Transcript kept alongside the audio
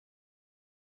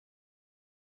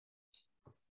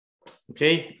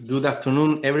Okay, good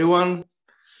afternoon, everyone.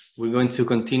 We're going to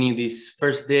continue this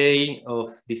first day of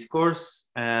this course,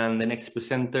 and the next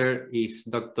presenter is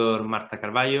Dr. Marta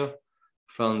Carballo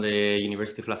from the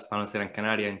University of Las Palmas de Gran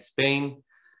Canaria in Spain,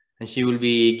 and she will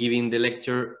be giving the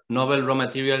lecture Novel Raw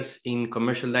Materials in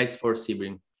Commercial Diets for Sea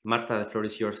bream. Marta, the floor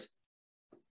is yours.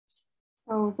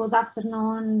 So good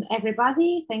afternoon,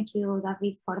 everybody. Thank you,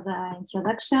 David, for the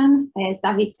introduction. As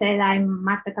David said, I'm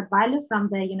Marta Carballo from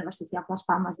the University of Las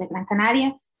Palmas de Gran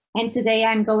Canaria. And today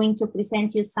I'm going to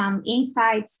present you some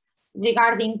insights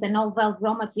regarding the novel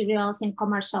raw materials in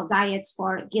commercial diets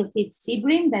for gilted sea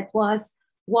bream. That was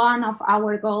one of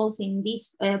our goals in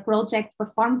this project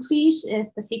Perform Fish,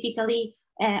 specifically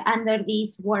under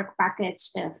this work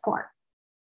package 4.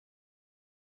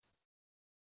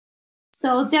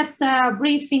 So just a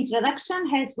brief introduction.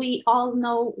 As we all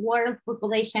know, world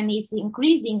population is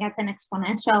increasing at an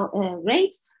exponential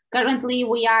rate. Currently,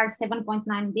 we are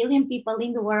 7.9 billion people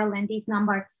in the world, and this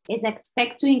number is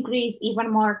expected to increase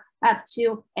even more up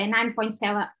to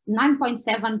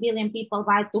 9.7 billion people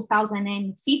by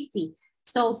 2050.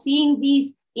 So seeing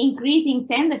this increasing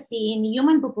tendency in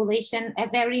human population, a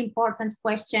very important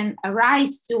question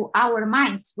arises to our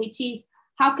minds, which is,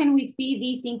 how can we feed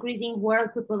this increasing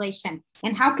world population?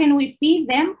 And how can we feed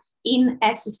them in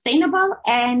a sustainable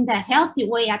and a healthy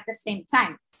way at the same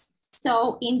time?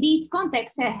 So in this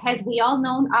context, as we all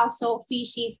know, also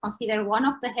fish is considered one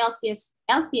of the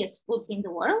healthiest foods in the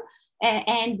world.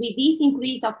 And with this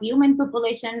increase of human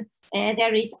population,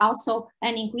 there is also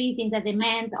an increase in the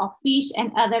demand of fish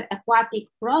and other aquatic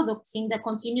products in the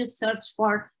continuous search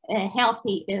for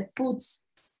healthy foods.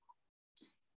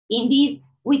 Indeed,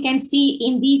 we can see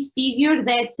in this figure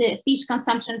that fish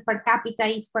consumption per capita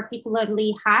is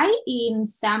particularly high in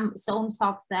some zones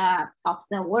of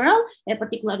the world,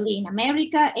 particularly in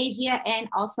America, Asia, and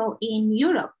also in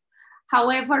Europe.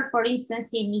 However, for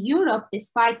instance, in Europe,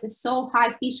 despite the so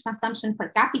high fish consumption per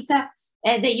capita,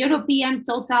 the European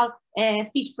total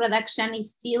fish production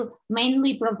is still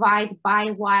mainly provided by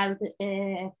wild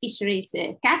fisheries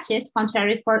catches,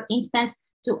 contrary, for instance,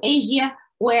 to Asia,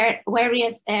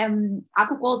 whereas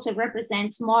aquaculture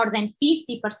represents more than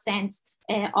 50%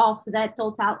 of the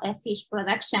total fish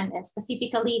production,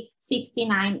 specifically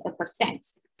 69%.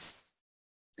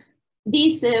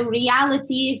 This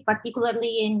reality,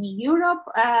 particularly in Europe,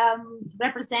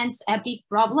 represents a big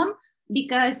problem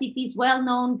because it is well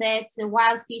known that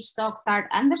wild fish stocks are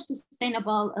under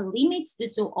sustainable limits due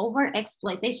to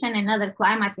overexploitation and other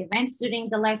climate events during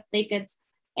the last decades.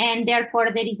 And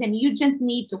therefore, there is an urgent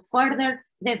need to further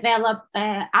develop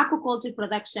aquaculture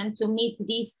production to meet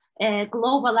this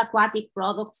global aquatic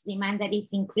products demand that is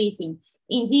increasing.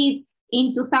 Indeed,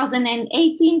 in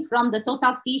 2018, from the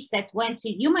total fish that went to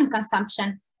human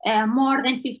consumption, more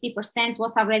than 50%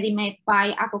 was already made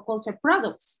by aquaculture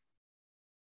products.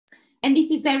 And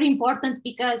this is very important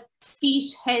because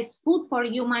fish as food for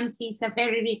humans is a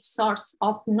very rich source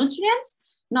of nutrients,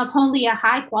 not only a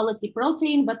high quality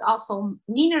protein, but also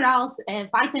minerals,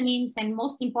 vitamins, and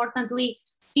most importantly,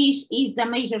 fish is the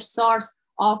major source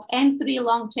of N3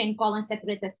 long chain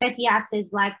polyunsaturated fatty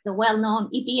acids like the well-known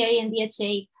EPA and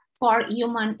DHA for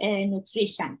human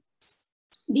nutrition.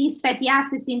 These fatty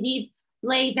acids indeed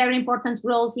play very important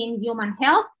roles in human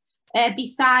health,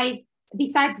 besides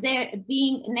their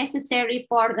being necessary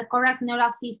for the correct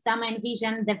neural system and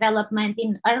vision development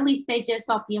in early stages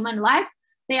of human life.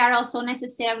 They are also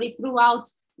necessary throughout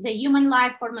the human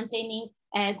life for maintaining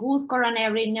good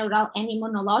coronary, neural, and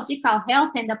immunological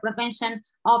health and the prevention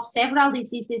of several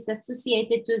diseases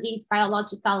associated to these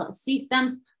biological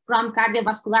systems, from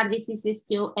cardiovascular diseases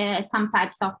to some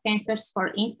types of cancers,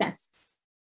 for instance.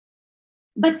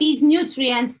 But these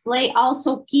nutrients play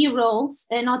also key roles,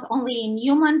 not only in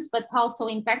humans, but also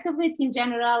in vertebrates in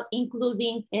general,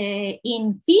 including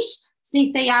in fish,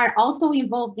 since they are also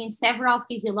involved in several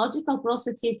physiological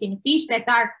processes in fish that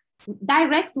are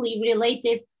directly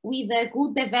related with the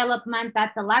good development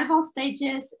at the larval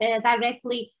stages,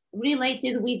 directly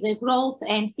related with the growth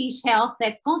and fish health,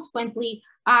 that consequently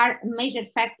are major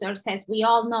factors, as we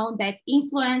all know, that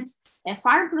influence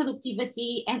farm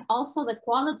productivity and also the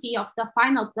quality of the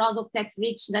final product that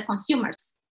reach the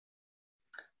consumers.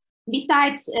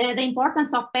 Besides the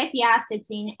importance of fatty acids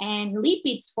and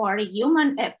lipids for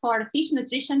fish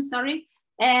nutrition,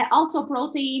 also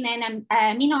protein and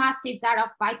amino acids are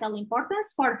of vital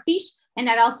importance for fish and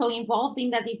are also involved in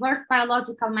the diverse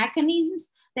biological mechanisms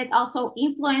that also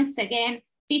influence, again,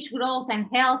 fish growth and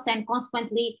health, and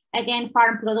consequently, again,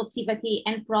 farm productivity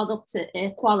and product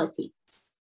quality.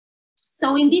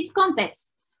 So in this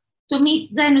context, to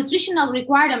meet the nutritional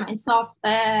requirements of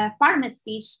farmed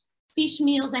fish, fish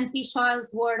meals and fish oils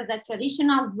were the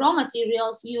traditional raw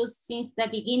materials used since the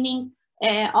beginning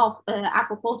of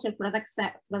aquaculture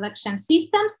production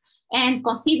systems, and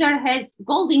considered as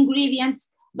gold ingredients,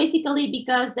 basically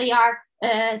because they are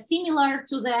similar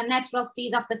to the natural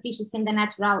feed of the fishes in the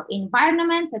natural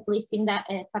environment, at least in the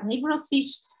carnivorous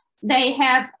fish. They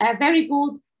have a very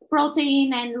good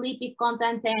protein and lipid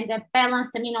content and a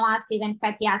balanced amino acid and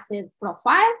fatty acid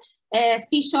profile.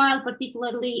 Fish oil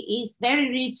particularly is very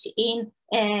rich in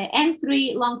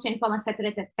N3 long-chain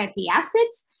polyunsaturated fatty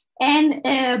acids, and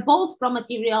both raw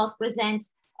materials present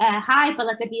high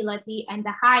palatability and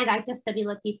a high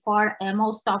digestibility for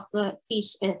most of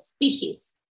fish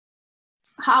species.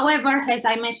 However, as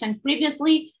I mentioned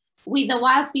previously, with the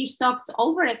wild fish stocks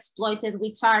overexploited,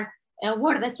 which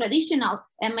were the traditional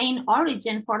main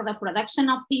origin for the production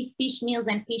of these fish meals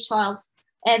and fish oils,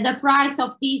 the price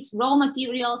of these raw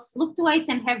materials fluctuates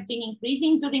and have been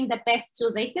increasing during the past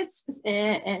 2 decades,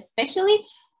 especially,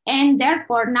 and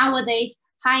therefore nowadays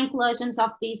high inclusions of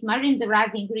these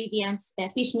marine-derived ingredients,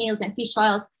 fish meals and fish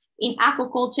oils in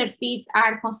aquaculture feeds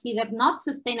are considered not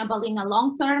sustainable in the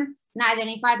long term, neither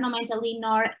environmentally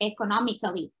nor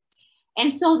economically.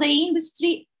 And so the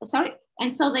industry,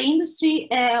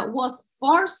 was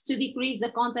forced to decrease the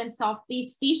contents of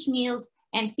these fish meals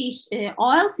and fish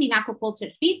oils in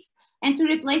aquaculture feeds and to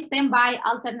replace them by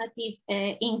alternative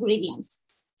ingredients.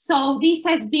 So this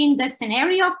has been the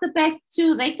scenario of the past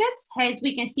 2 decades. As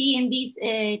we can see in this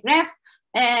graph,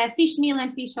 fish meal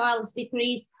and fish oils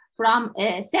decreased from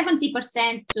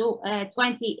 70% to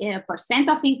 20%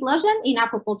 of inclusion in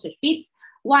aquaculture feeds,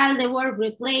 while they were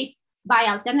replaced by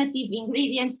alternative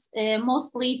ingredients,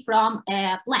 mostly from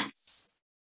plants.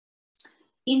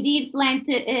 Indeed, plant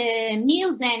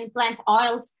meals and plant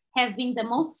oils have been the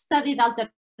most studied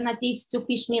alternatives to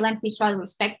fish meal and fish oil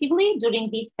respectively during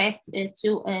these past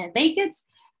 2 decades,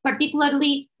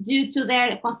 particularly due to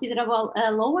their considerable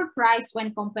lower price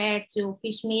when compared to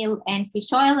fish meal and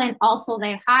fish oil, and also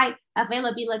their high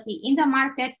availability in the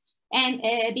market, and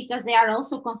because they are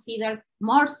also considered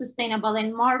more sustainable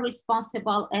and more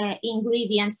responsible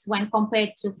ingredients when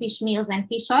compared to fish meals and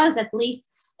fish oils, at least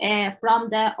from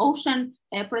the ocean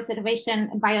preservation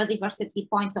biodiversity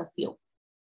point of view.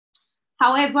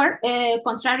 However,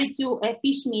 contrary to a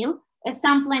fish meal,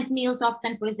 some plant meals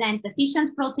often present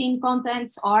deficient protein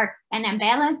contents or an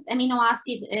unbalanced amino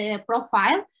acid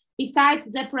profile,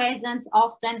 besides the presence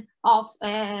often of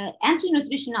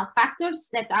anti-nutritional factors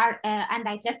that are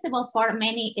undigestible for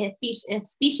many fish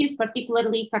species,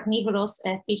 particularly carnivorous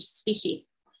fish species.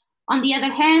 On the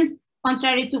other hand,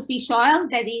 contrary to fish oil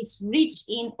that is rich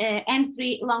in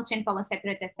N3 long-chain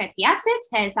polyunsaturated fatty acids,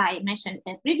 as I mentioned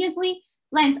previously,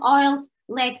 plant oils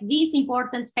lack these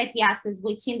important fatty acids,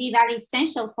 which indeed are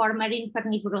essential for marine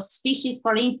carnivorous species,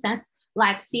 for instance,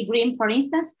 like sea bream, for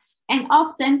instance, and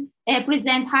often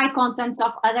present high contents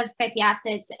of other fatty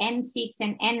acids, N6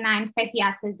 and N9 fatty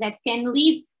acids, that can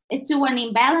lead to an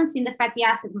imbalance in the fatty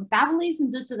acid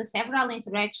metabolism due to the several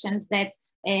interactions that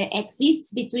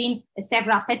exist between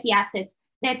several fatty acids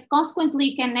that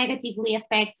consequently can negatively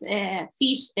affect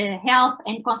fish health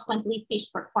and consequently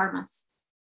fish performance.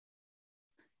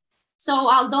 So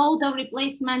although the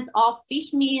replacement of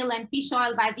fish meal and fish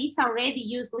oil by these already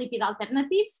used lipid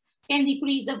alternatives can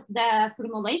decrease the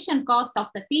formulation cost of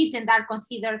the feeds and are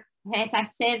considered, as I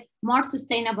said, more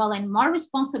sustainable and more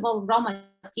responsible raw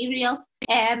materials,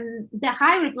 the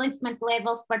high replacement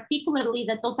levels, particularly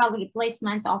the total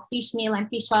replacement of fish meal and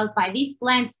fish oils by these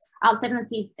plant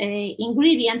alternative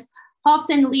ingredients,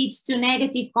 often leads to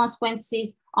negative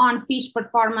consequences on fish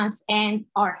performance and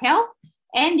or health,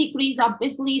 and decrease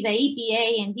obviously the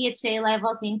EPA and DHA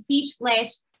levels in fish flesh,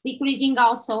 decreasing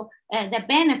also the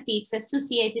benefits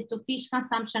associated to fish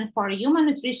consumption for human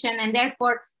nutrition, and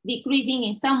therefore decreasing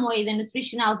in some way the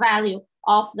nutritional value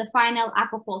of the final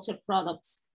aquaculture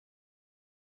products.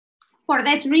 For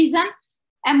that reason,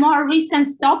 a more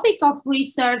recent topic of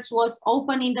research was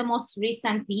open in the most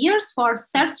recent years for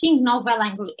searching novel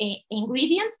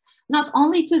ingredients, not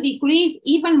only to decrease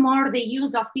even more the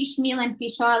use of fish meal and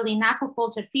fish oil in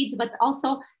aquaculture feeds, but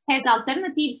also as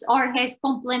alternatives or as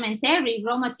complementary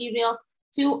raw materials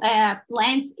to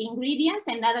plant ingredients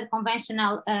and other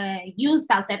conventional used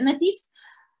alternatives.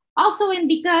 Also, and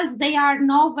because they are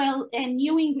novel and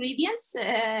new ingredients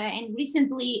and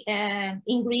recently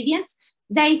ingredients,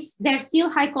 their still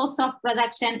high cost of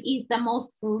production is the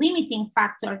most limiting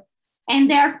factor, and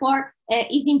therefore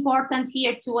is important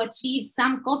here to achieve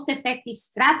some cost-effective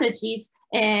strategies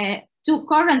to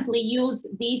currently use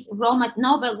these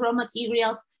novel raw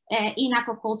materials in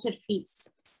aquaculture feeds.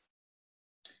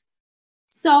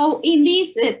 So in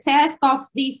this task of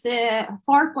this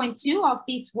 4.2 of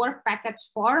this work package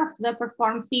 4 of the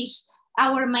Perform Fish,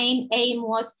 our main aim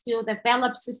was to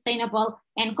develop sustainable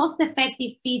and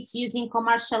cost-effective feeds using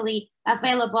commercially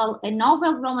available and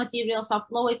novel raw materials of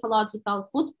low ecological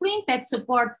footprint that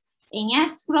support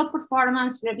enhanced growth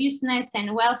performance, robustness,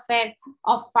 and welfare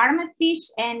of farmed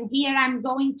fish. And here I'm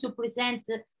going to present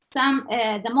some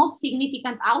the most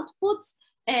significant outputs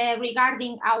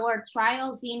regarding our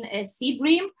trials in sea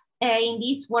bream in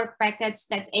this work package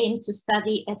that aim to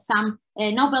study some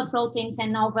novel proteins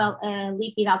and novel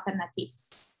lipid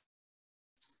alternatives.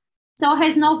 So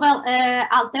as novel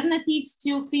alternatives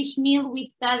to fish meal, we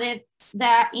studied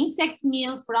the insect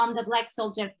meal from the black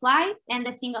soldier fly and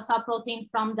the single cell protein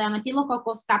from the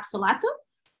Methylococcus capsulatum,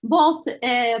 both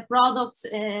products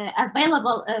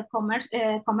available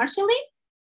commercially.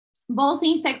 Both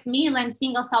insect meal and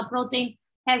single cell protein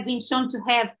have been shown to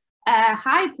have a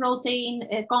high protein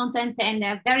content and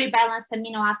a very balanced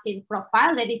amino acid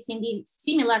profile that it's indeed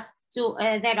similar to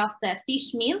that of the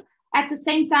fish meal. At the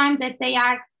same time that they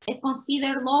are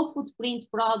considered low footprint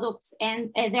products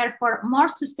and therefore more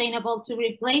sustainable to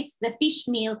replace the fish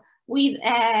meal with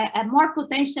a more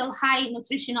potential high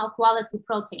nutritional quality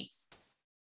proteins.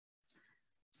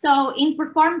 So in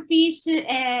Perform Fish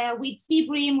with sea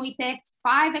bream, we test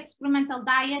 5 experimental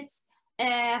diets,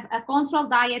 a control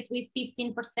diet with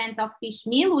 15% of fish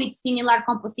meal with similar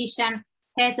composition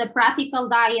as a practical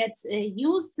diet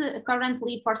used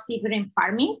currently for sea bream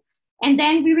farming. And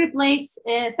then we replace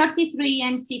 33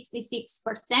 and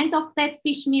 66% of that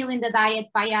fish meal in the diet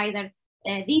by either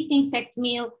this insect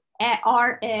meal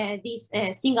or these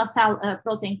single cell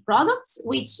protein products,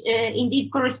 which indeed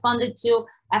corresponded to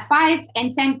 5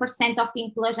 and 10% of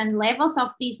inclusion levels of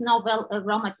these novel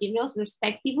raw materials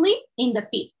respectively in the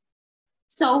feed.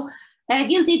 So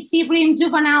gilded sea bream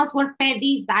juveniles were fed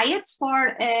these diets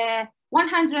for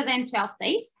 112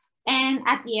 days. And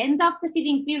at the end of the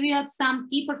feeding period, some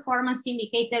key performance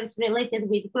indicators related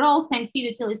with growth and feed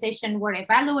utilization were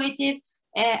evaluated,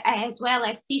 as well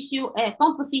as tissue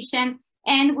composition.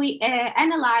 And we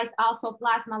analyzed also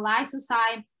plasma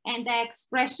lysozyme and the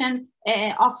expression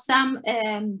of some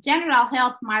general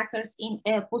health markers in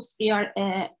posterior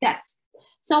guts.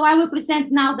 So I will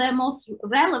present now the most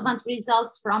relevant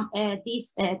results from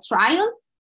this trial.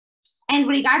 And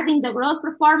regarding the growth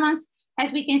performance,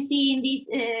 as we can see in this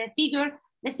figure,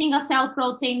 the single cell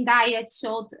protein diet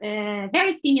showed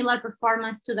very similar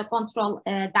performance to the control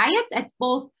diet at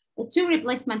both the 2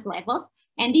 replacement levels.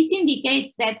 And this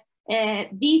indicates that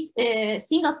this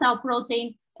single cell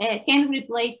protein can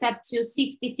replace up to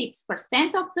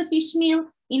 66% of the fish meal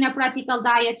in a practical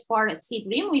diet for a sea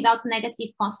bream without negative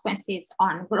consequences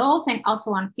on growth and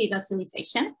also on feed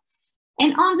utilization.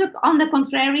 And on the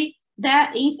contrary,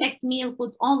 the insect meal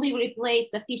could only replace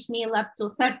the fish meal up to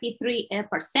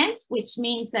 33%, which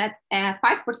means that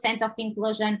 5% of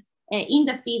inclusion in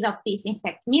the feed of this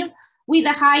insect meal, with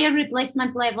the higher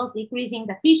replacement levels decreasing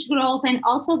the fish growth and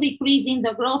also decreasing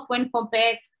the growth when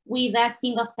compared with the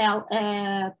single cell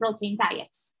protein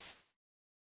diets.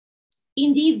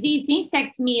 Indeed, this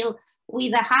insect meal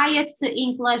with the highest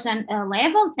inclusion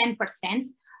level, 10%,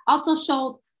 also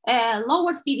showed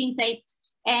lower feed intake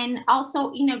and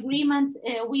also in agreement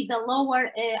with the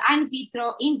lower in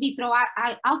vitro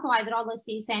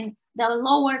autohydrolysis and the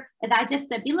lower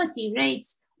digestibility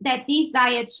rates that this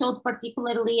diet showed,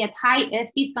 particularly at high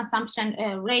feed consumption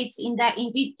rates in the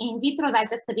in vitro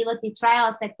digestibility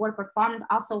trials that were performed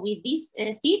also with these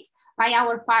feeds by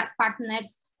our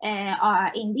partners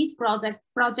in this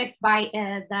project by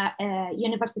the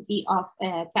University of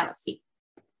Tennessee.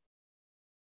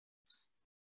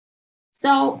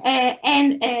 So,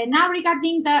 now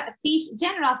regarding the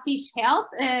general fish health,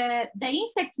 the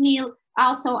insect meal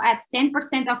also at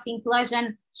 10% of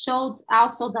inclusion showed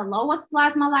also the lowest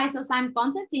plasma lysozyme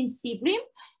content in sea bream,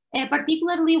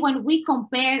 particularly when we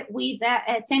compare with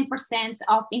the 10%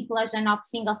 of inclusion of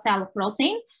single cell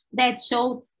protein that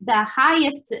showed the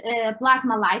highest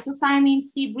plasma lysozyme in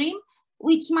sea bream,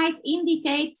 which might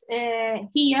indicate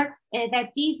here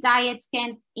that these diets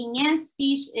can enhance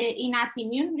fish innate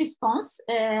immune response,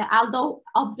 although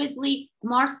obviously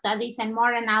more studies and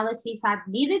more analyses are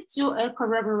needed to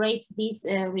corroborate these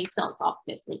results,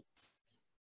 obviously.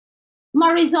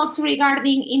 More results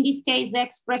regarding, in this case, the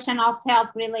expression of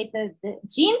health-related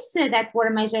genes that were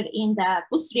measured in the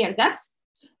posterior guts.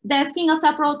 The single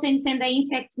cell proteins and the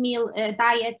insect meal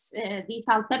diets, these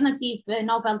alternative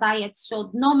novel diets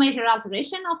showed no major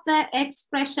alteration of the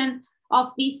expression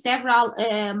of these several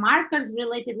markers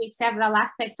related with several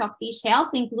aspects of fish health,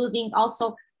 including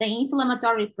also the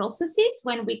inflammatory processes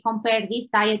when we compare these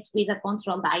diets with the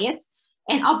control diets.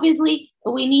 And obviously,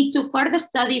 we need to further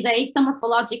study the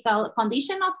histomorphological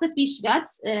condition of the fish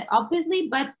guts, obviously,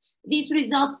 but these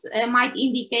results might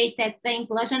indicate that the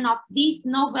inclusion of these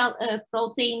novel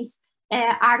proteins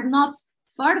are not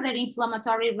further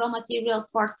inflammatory raw materials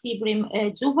for sea bream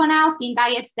juveniles in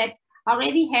diets that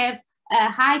already have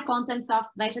high contents of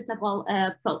vegetable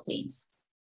proteins.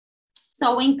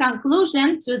 So in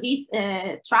conclusion to these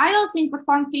trials in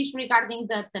performed fish regarding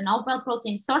the novel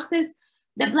protein sources,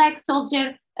 the black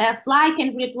soldier fly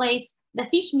can replace the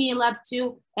fish meal up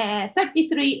to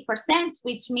 33%,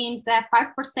 which means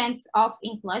 5% of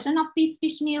inclusion of this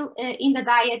fish meal in the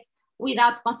diet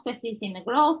without consequences in the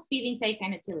growth, feed intake,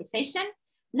 and utilization.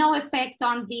 No effect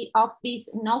of this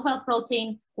novel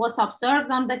protein was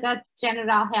observed on the gut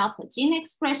general health gene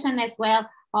expression, as well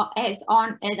as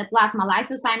on the plasma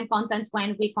lysozyme content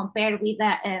when we compare with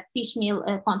the fish meal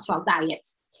control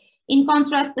diets. In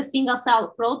contrast, the single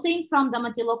cell protein from the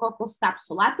Methyllococcus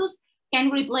capsulatus can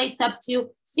replace up to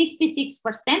 66%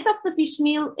 of the fish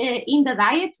meal in the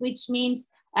diet, which means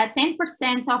 10%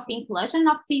 of inclusion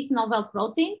of this novel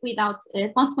protein without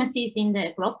consequences in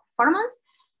the growth performance.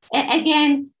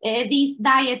 Again, these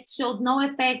diets showed no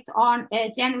effect on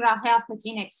general health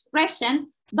gene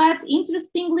expression, but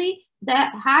interestingly, the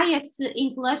highest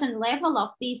inclusion level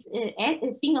of this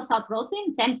single cell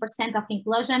protein, 10% of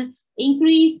inclusion,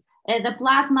 increased the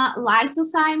plasma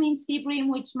lysozyme in sea bream,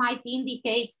 which might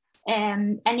indicate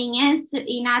an enhanced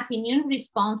innate immune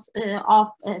response of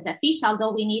the fish,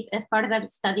 although we need further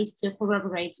studies to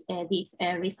corroborate these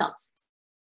results.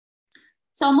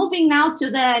 So moving now to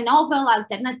the novel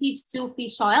alternatives to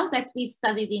fish oil that we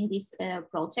studied in this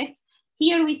project.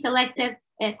 Here we selected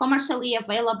commercially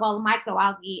available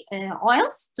microalgae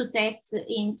oils to test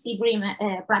in sea bream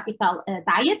practical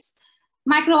diets.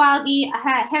 Microalgae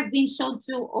have been shown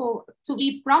to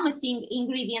be promising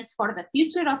ingredients for the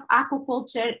future of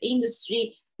aquaculture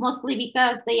industry, mostly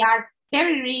because they are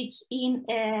very rich in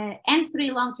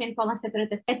N3 long-chain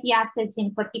polyunsaturated fatty acids,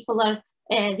 in particular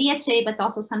DHA, but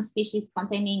also some species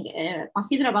containing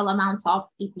considerable amounts of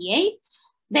EPA.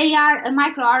 They are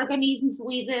microorganisms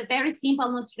with very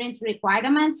simple nutrient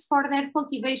requirements for their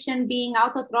cultivation, being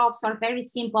autotrophs or very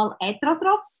simple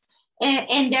heterotrophs,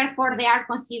 and therefore they are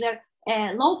considered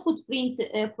low footprint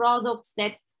products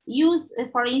that use,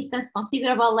 for instance,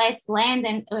 considerable less land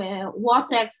and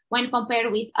water when compared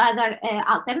with other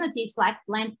alternatives like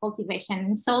plant cultivation.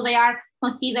 And so they are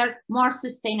considered more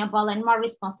sustainable and more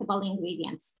responsible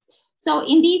ingredients. So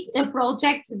in this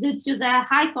project, due to the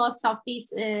high cost of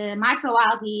these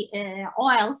microalgae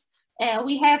oils,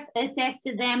 we have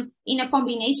tested them in a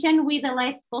combination with a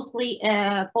less costly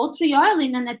poultry oil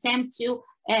in an attempt to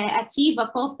achieve a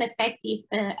cost-effective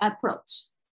approach.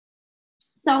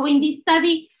 So in this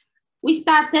study, we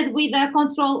started with a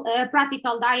control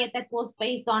practical diet that was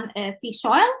based on fish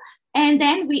oil, and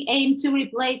then we aim to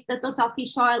replace the total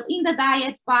fish oil in the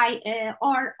diet by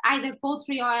or either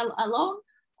poultry oil alone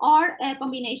or a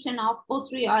combination of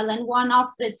poultry oil and one of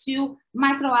the two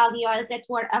microalgae oils that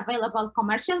were available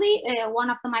commercially.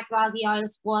 One of the microalgae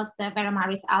oils was the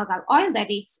Veramaris algal oil that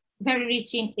is very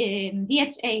rich in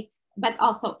DHA, but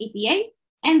also EPA.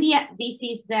 And this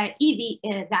is the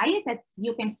EV diet that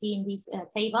you can see in this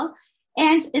table.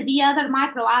 And the other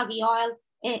microalgae oil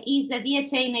is the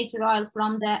DHA nature oil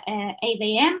from the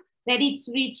ADM, that it's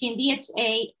rich in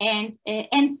DHA and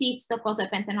N-CIP,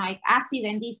 docosapentaenoic acid,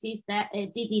 and this is the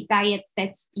GD diet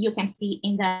that you can see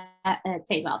in the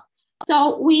table.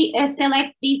 So we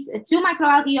select these two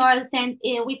microalgae oils and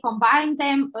we combine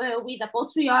them with the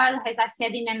poultry oil, as I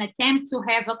said, in an attempt to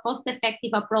have a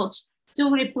cost-effective approach to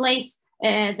replace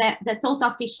the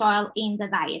total fish oil in the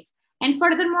diet. And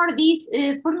furthermore, these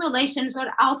formulations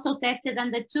were also tested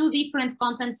under two different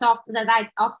contents of the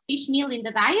diet of fish meal in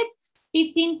the diet,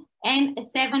 15 and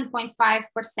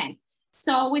 7.5%.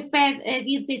 So we fed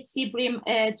gilded sea bream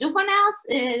juveniles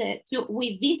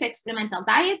with these experimental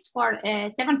diets for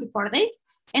 74 days.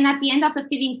 And at the end of the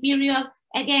feeding period,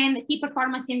 again, key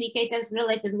performance indicators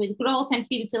related with growth and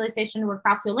feed utilization were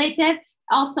calculated.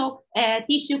 Also,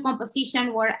 tissue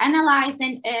composition were analyzed,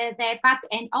 and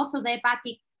also the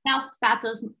hepatic health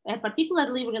status,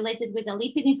 particularly related with the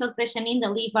lipid infiltration in the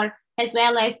liver, as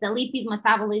well as the lipid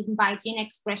metabolism by gene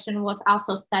expression was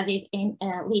also studied in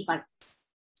liver.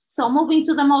 So moving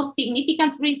to the most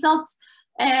significant results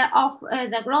of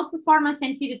the growth performance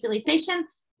and feed utilization,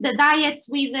 the diets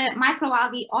with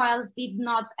microalgae oils did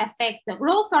not affect the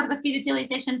growth or the feed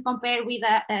utilization compared with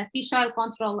a fish oil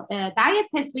control diet,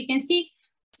 as we can see.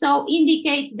 So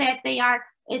indicates that they are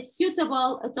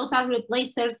suitable total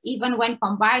replacers even when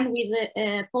combined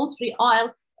with poultry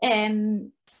oil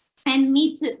and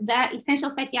meet the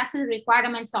essential fatty acid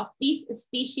requirements of this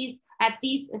species at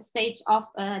this stage of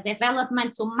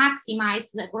development to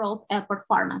maximize the growth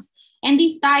performance. And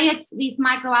these diets, these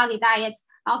microalgae diets,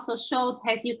 also showed,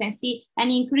 as you can see,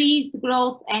 an increased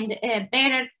growth and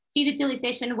better feed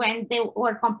utilization when they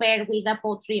were compared with the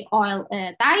poultry oil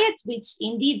diet, which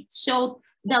indeed showed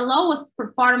the lowest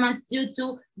performance due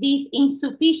to this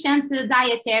insufficient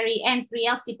dietary and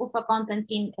 3-LC PUFA content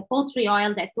in poultry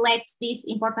oil that lacks these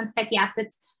important fatty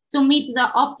acids to meet the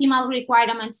optimal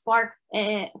requirements for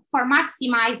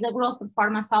maximize the growth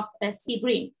performance of sea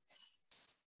bream.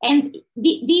 And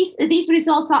these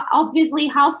results are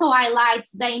obviously also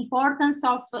highlights the importance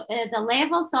of the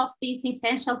levels of these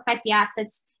essential fatty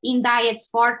acids in diets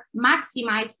for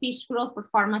maximize fish growth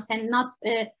performance and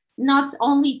not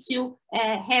only to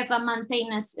have a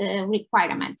maintenance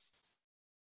requirements.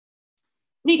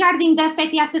 Regarding the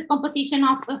fatty acid composition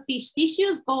of fish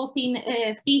tissues, both in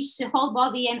fish whole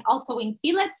body and also in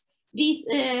fillets, this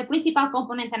principal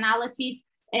component analysis,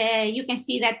 you can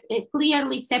see that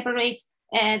clearly separates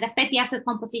the fatty acid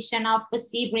composition of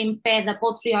sea bream fed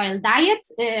poultry oil diet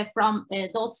from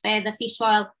those fed fish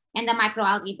oil and the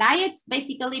microalgae diets,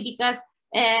 basically because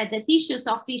the tissues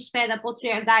of fish fed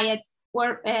poultry oil diet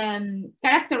were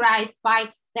characterized by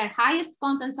their highest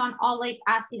contents on oleic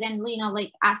acid and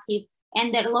linoleic acid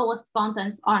and their lowest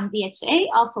contents on DHA,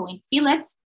 also in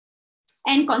fillets.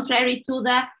 And contrary to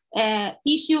the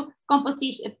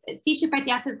tissue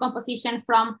fatty acid composition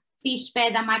from fish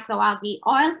fed microalgae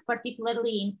oils,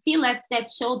 particularly in fillets, that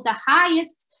showed the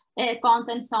highest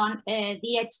contents on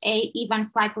DHA, even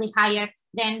slightly higher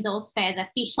than those fed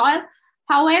fish oil.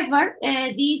 However,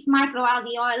 these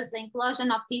microalgae oils, the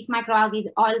inclusion of these microalgae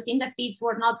oils in the feeds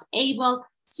were not able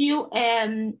to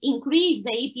increase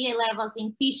the EPA levels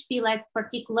in fish fillets,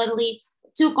 particularly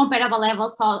to comparable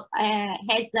levels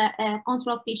as the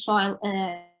control fish oil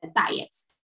diets.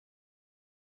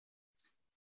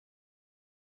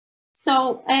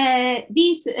 So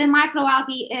these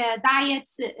microalgae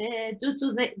diets, due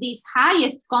to these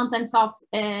highest contents of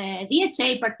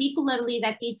DHA, particularly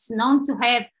that it's known to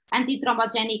have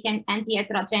antithrombogenic and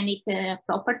antiatherogenic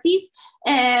properties,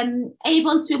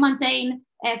 able to maintain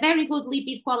very good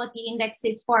lipid quality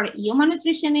indexes for human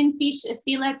nutrition in fish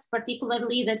fillets,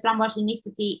 particularly the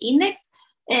thrombogenicity index,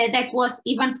 that was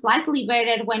even slightly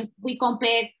better when we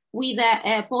compare with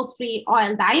a poultry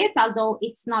oil diet, although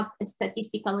it's not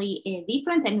statistically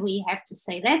different, and we have to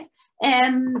say that.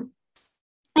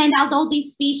 And although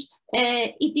these fish,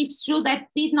 it is true that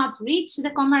did not reach the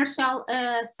commercial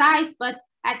size, but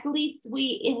at least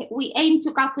we aim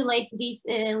to calculate these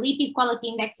lipid quality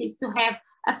indexes to have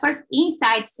a first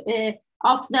insight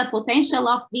of the potential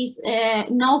of these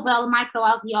novel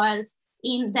microalgae oils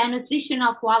in the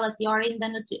nutritional quality or in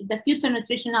the future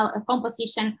nutritional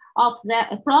composition of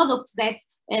the product that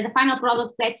the final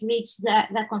product that reach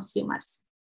the consumers.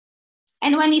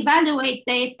 And when evaluate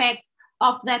the effect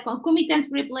of the concomitant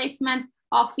replacement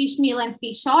of fish meal and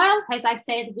fish oil, as I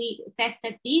said, we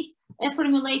tested these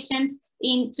formulations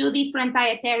in two different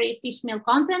dietary fish meal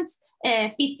contents,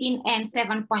 15 and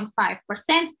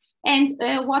 7.5%. And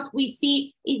what we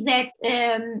see is that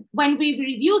when we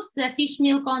reduce the fish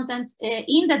meal content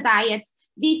in the diet,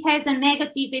 this has a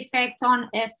negative effect on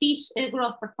fish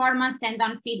growth performance and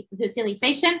on feed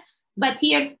utilization, but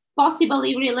here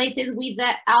possibly related with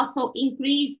the also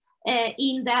increase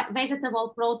in the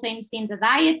vegetable proteins in the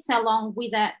diet, along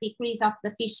with a decrease of the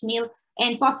fish meal,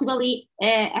 and possibly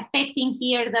affecting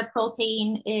here the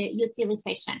protein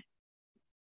utilization.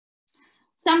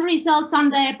 Some results on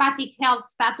the hepatic health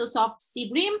status of sea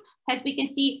bream. As we can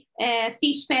see,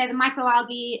 fish-fed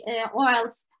microalgae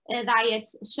oils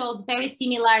diets showed very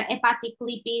similar hepatic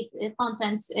lipid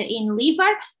contents in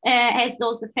liver as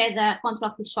those fed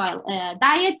control fish oil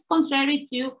diets, contrary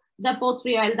to the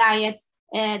poultry oil diet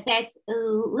that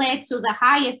led to the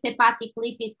highest hepatic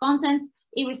lipid contents,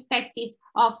 irrespective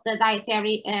of the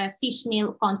dietary fish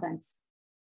meal contents.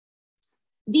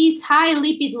 These high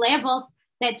lipid levels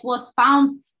that was found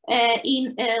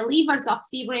in livers of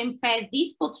sea bream fed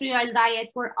this poultry oil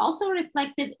diet were also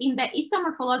reflected in the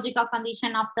histomorphological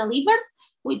condition of the livers,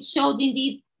 which showed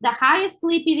indeed the highest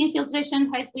lipid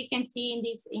infiltration, as we can see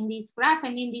in this graph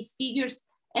and in these figures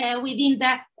within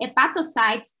the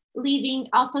hepatocytes, leading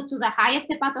also to the highest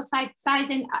hepatocyte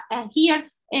size, and here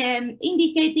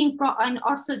indicating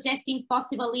or suggesting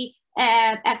possibly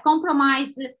a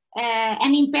compromised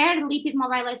an impaired lipid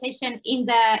mobilization in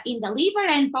the liver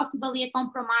and possibly a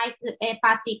compromised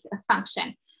hepatic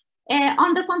function.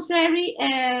 On the contrary,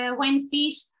 when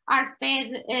fish are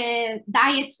fed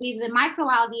diets with the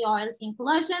microalgae oils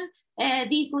inclusion.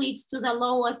 This leads to the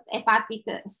lowest hepatic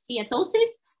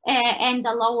steatosis and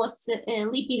the lowest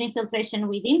lipid infiltration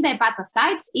within the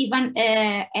hepatocytes, even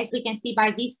as we can see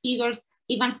by these figures,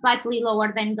 even slightly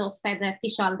lower than those fed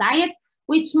fish oil diet,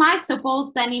 which might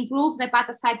suppose then improve the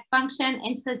hepatocyte function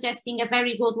and suggesting a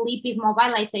very good lipid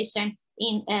mobilization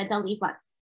in the liver.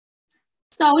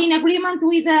 So in agreement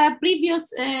with the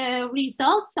previous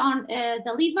results on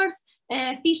the livers,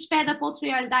 fish-fed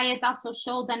poultry oil diet also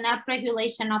showed an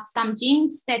upregulation of some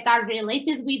genes that are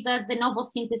related with the de novo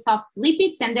synthesis of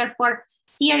lipids, and therefore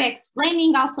here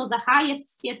explaining also the highest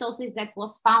steatosis that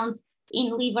was found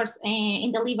in livers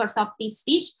in the livers of these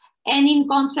fish, and in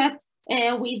contrast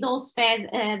with those fed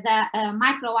the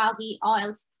microalgae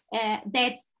oils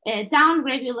that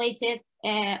down-regulated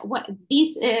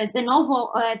de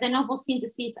novo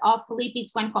synthesis of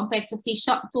lipids when compared to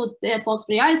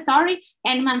poultry oil,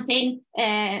 and maintained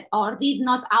or did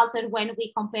not alter when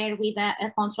we compare with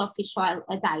a control fish oil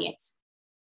diet.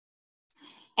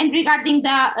 And regarding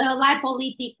the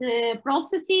lipolytic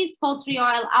processes, poultry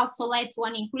oil also led to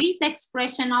an increased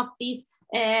expression of these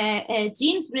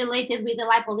genes related with the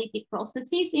lipolytic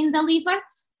processes in the liver,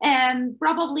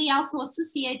 probably also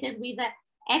associated with the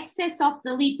excess of the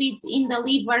lipids in the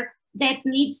liver that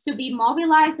needs to be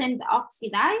mobilized and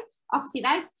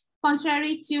oxidized,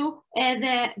 contrary to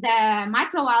the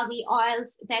microalgae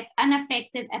oils that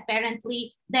unaffected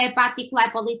apparently the hepatic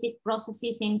lipolytic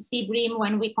processes in sea bream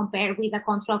when we compare with the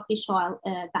control fish oil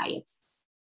diets.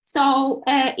 So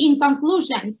in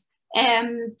conclusions,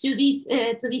 to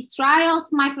these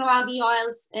trials, microalgae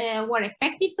oils were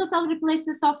effective total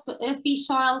replacers of fish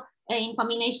oil in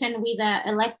combination with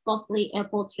a less costly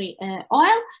poultry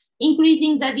oil,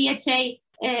 increasing the DHA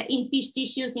in fish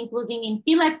tissues, including in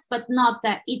fillets, but not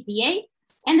the EPA,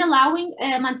 and allowing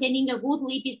maintaining a good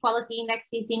lipid quality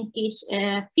indexes in fish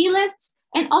fillets,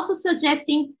 and also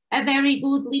suggesting a very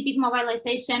good lipid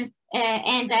mobilization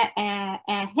and a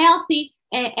healthy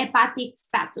hepatic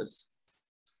status.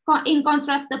 In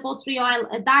contrast, the poultry oil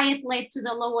diet led to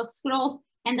the lowest growth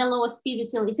and the lowest feed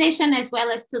utilization, as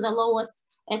well as to the lowest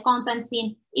contents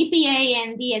in EPA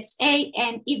and DHA,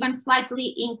 and even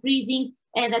slightly increasing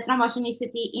the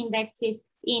thrombogenicity indexes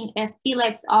in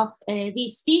fillets of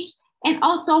these fish, and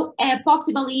also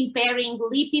possibly impairing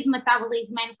lipid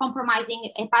metabolism and compromising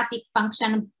hepatic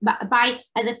function by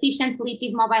a deficient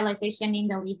lipid mobilization in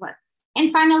the liver.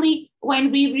 And finally,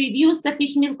 when we reduce the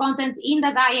fish meal content in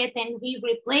the diet and we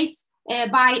replace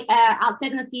by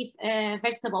alternative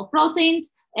vegetable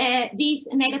proteins, this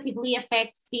negatively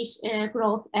affects fish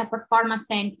growth, performance,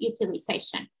 and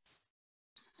utilization.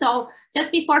 So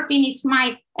just before finish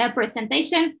my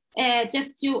presentation,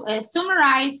 just to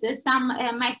summarize some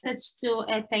message to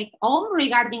take home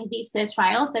regarding these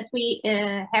trials that we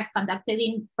have conducted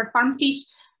in performed fish.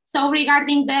 So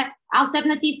regarding the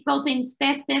alternative proteins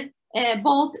tested,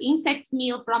 both insect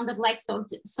meal from the black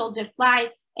soldier fly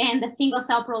and the single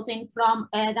cell protein from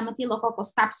the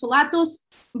Methyllococcus capsulatus,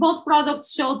 both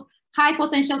products showed high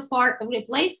potential for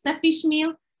replace the fish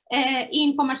meal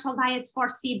in commercial diets for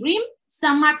sea bream.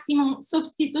 Some maximum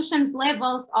substitutions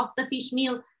levels of the fish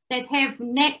meal that have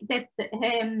that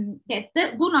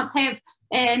do not have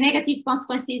negative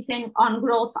consequences on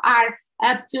growth are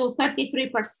up to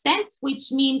 33%,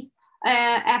 which means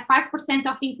a 5%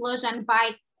 of inclusion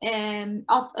by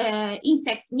of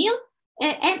insect meal,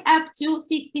 and up to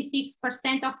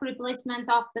 66% of replacement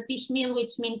of the fish meal,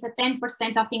 which means a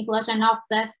 10% of inclusion of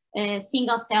the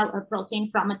single cell protein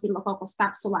from Methyllococcus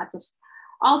capsulatus.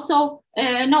 Also,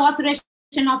 no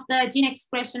alteration of the gene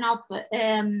expression of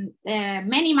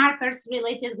many markers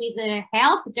related with the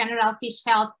health, general fish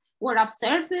health, were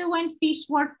observed when fish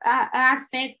are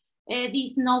fed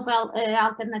these novel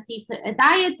alternative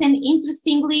diets. And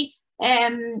interestingly,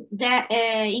 the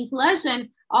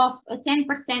inclusion of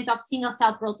 10% of single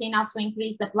cell protein also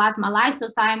increased the plasma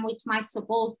lysozyme, which might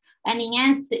suppose an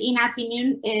enhanced innate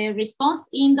immune response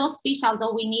in those fish,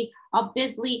 although we need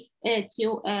obviously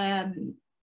to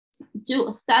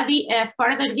study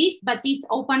further this, but this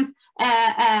opens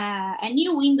a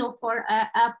new window for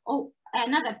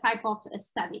another type of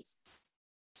studies.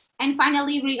 And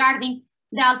finally, regarding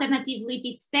the alternative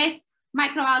lipids test,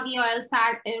 microalgae oils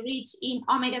are rich in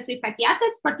omega-3 fatty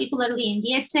acids, particularly in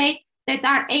DHA, that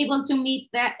are able to meet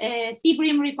the sea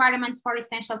bream requirements for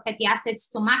essential fatty acids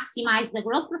to maximize the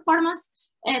growth performance.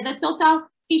 The total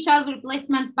fish oil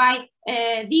replacement by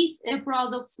these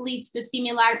products leads to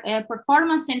similar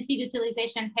performance and feed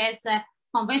utilization as a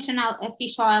conventional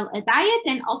fish oil diet,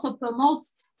 and also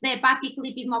promotes the hepatic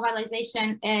lipid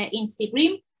mobilization in sea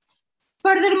bream.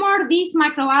 Furthermore, these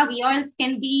microalgae oils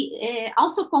can be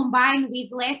also combined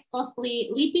with less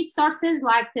costly lipid sources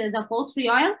like the poultry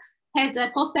oil, has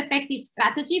a cost-effective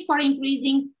strategy for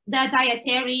increasing the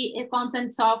dietary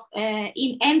contents of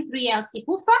in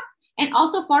N3-LC-PUFA, and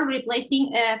also for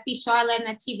replacing fish oil and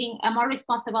achieving a more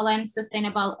responsible and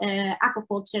sustainable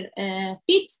aquaculture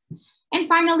feeds. And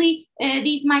finally,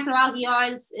 these microalgae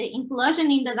oils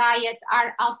inclusion in the diet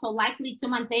are also likely to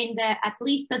maintain at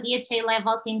least the DHA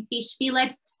levels in fish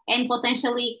fillets and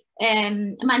potentially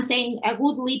maintain a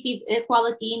good lipid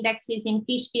quality indexes in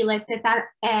fish fillets that are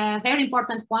a very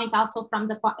important point also from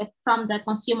the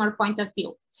consumer point of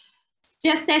view.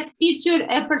 Just as future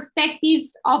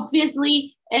perspectives,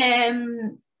 obviously,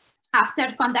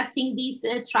 after conducting these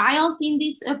trials in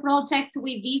this project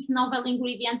with these novel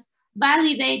ingredients,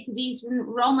 validate these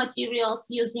raw materials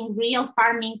using real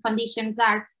farming conditions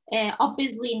are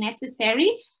obviously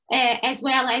necessary, as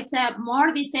well as a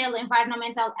more detailed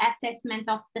environmental assessment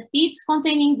of the feeds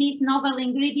containing these novel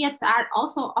ingredients are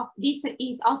also of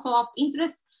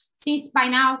interest, since by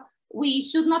now we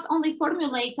should not only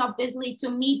formulate obviously to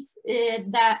meet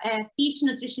the fish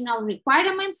nutritional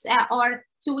requirements or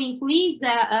to increase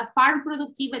the farm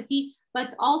productivity,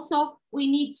 but also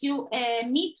we need to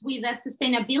meet with the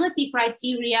sustainability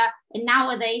criteria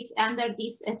nowadays under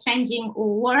this changing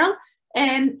world.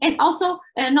 And also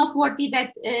noteworthy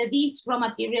that these raw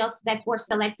materials that were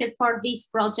selected for this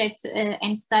project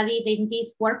and studied in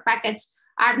this work package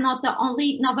are not the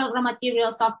only novel raw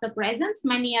materials of the present.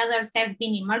 Many others have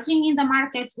been emerging in the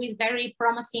market with very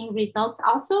promising results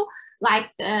also,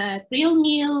 like krill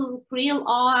meal, krill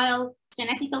oil,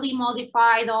 genetically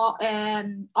modified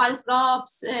oil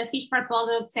crops, fish part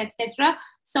products, etc.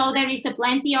 So there is a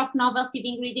plenty of novel feed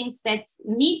ingredients that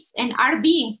needs and are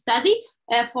being studied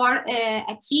for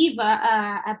achieve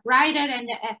a brighter and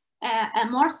a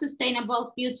more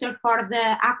sustainable future for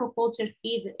the aquaculture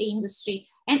feed industry.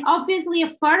 And obviously a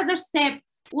further step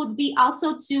would be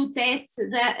also to test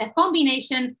the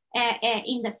combination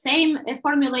in the same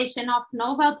formulation of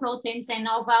novel proteins and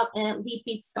novel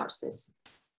lipid sources.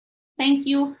 Thank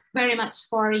you very much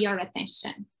for your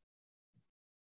attention.